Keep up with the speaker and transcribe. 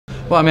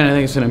Well, I mean, I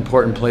think it's an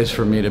important place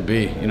for me to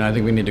be. I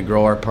think we need to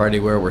grow our party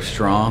where we're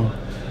strong,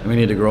 and we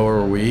need to grow where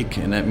we're weak,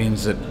 and that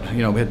means that, we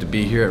have to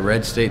be here at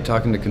Red State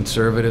talking to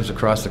conservatives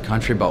across the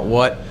country about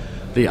what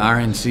the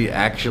RNC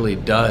actually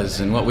does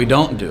and what we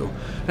don't do.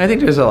 And I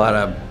think there's a lot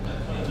of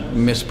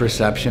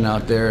misperception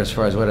out there as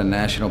far as what a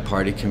national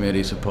party committee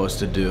is supposed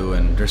to do,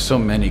 and there's so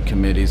many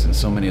committees and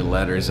so many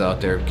letters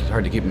out there, it's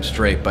hard to keep them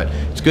straight, but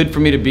it's good for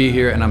me to be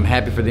here, and I'm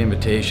happy for the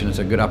invitation. It's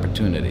a good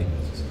opportunity.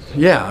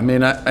 Yeah, I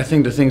mean, I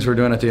think the things we're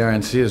doing at the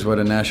RNC is what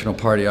a national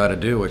party ought to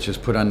do, which is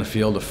put on the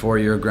field a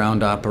 4-year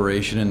ground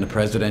operation in the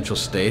presidential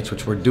states,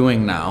 which we're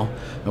doing now.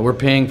 And we're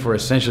paying for,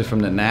 essentially from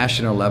the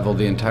national level,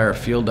 the entire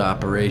field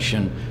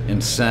operation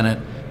in Senate,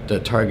 the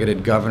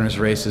targeted governor's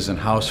races and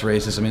House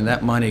races. I mean,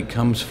 that money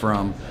comes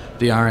from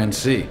the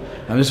RNC.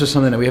 And this is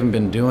something that we haven't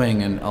been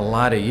doing in a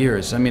lot of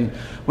years. I mean,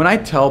 when I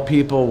tell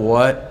people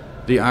what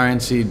the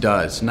RNC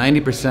does,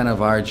 90%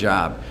 of our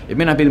job, it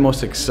may not be the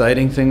most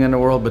exciting thing in the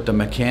world, but the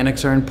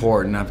mechanics are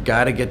important. I've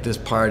got to get this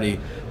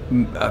party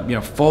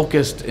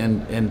focused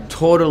and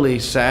totally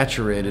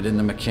saturated in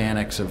the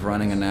mechanics of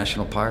running a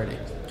national party.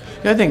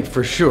 Yeah, I think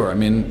for sure. I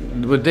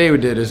mean, what they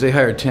did is they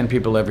hired 10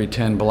 people every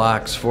 10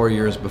 blocks 4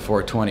 years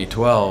before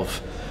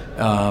 2012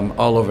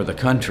 all over the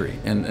country.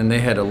 And they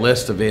had a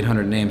list of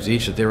 800 names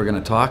each that they were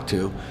going to talk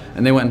to,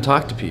 and they went and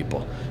talked to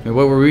people. I mean,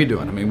 what were we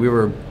doing? I mean, we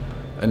were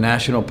a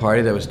national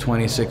party that was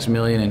 $26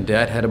 million in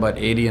debt, had about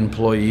 80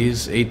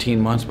 employees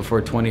 18 months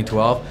before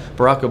 2012.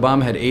 Barack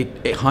Obama had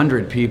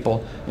 800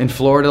 people in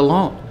Florida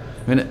alone.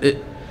 I mean,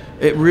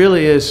 it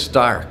really is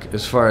stark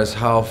as far as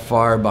how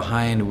far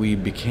behind we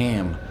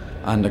became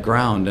on the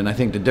ground. And I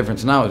think the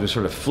difference now is we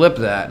sort of flip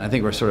that, and I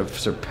think we're sort of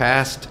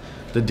surpassed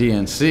the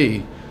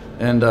DNC.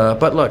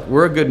 But look,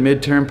 we're a good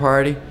midterm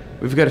party.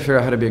 We've got to figure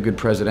out how to be a good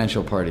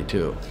presidential party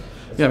too.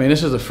 Yeah, I mean,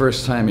 this is the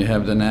first time you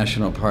have the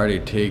national party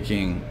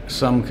taking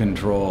some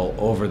control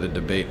over the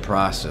debate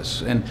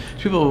process. And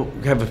people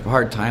have a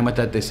hard time with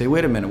that. They say,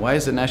 wait a minute, why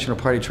is the national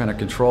party trying to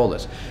control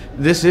this?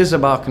 This is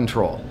about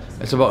control.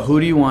 It's about who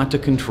do you want to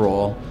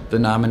control the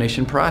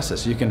nomination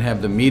process. You can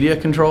have the media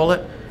control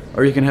it,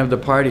 or you can have the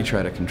party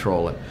try to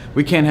control it.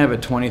 We can't have a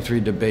 23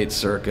 debate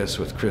circus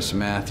with Chris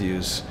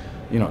Matthews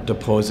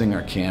deposing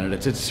our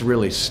candidates. It's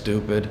really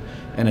stupid,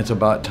 and it's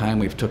about time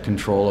we've took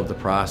control of the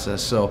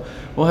process. So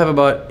we'll have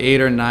about 8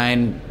 or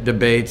 9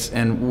 debates,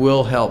 and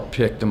we'll help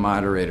pick the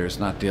moderators,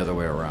 not the other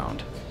way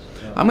around.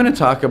 I'm going to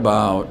talk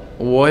about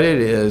what it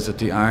is that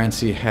the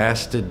RNC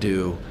has to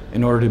do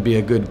in order to be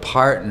a good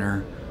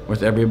partner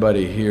with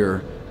everybody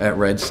here at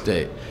Red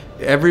State.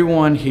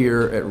 Everyone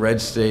here at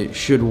Red State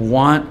should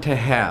want to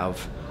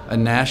have a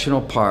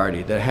national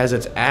party that has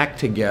its act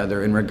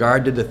together in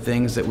regard to the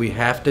things that we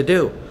have to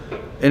do.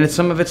 And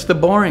some of it's the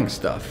boring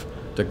stuff,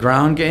 the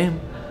ground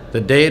game, the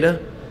data,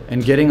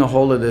 and getting a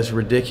hold of this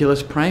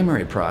ridiculous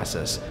primary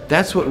process.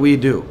 That's what we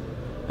do,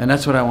 and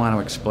that's what I want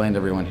to explain to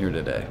everyone here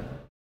today.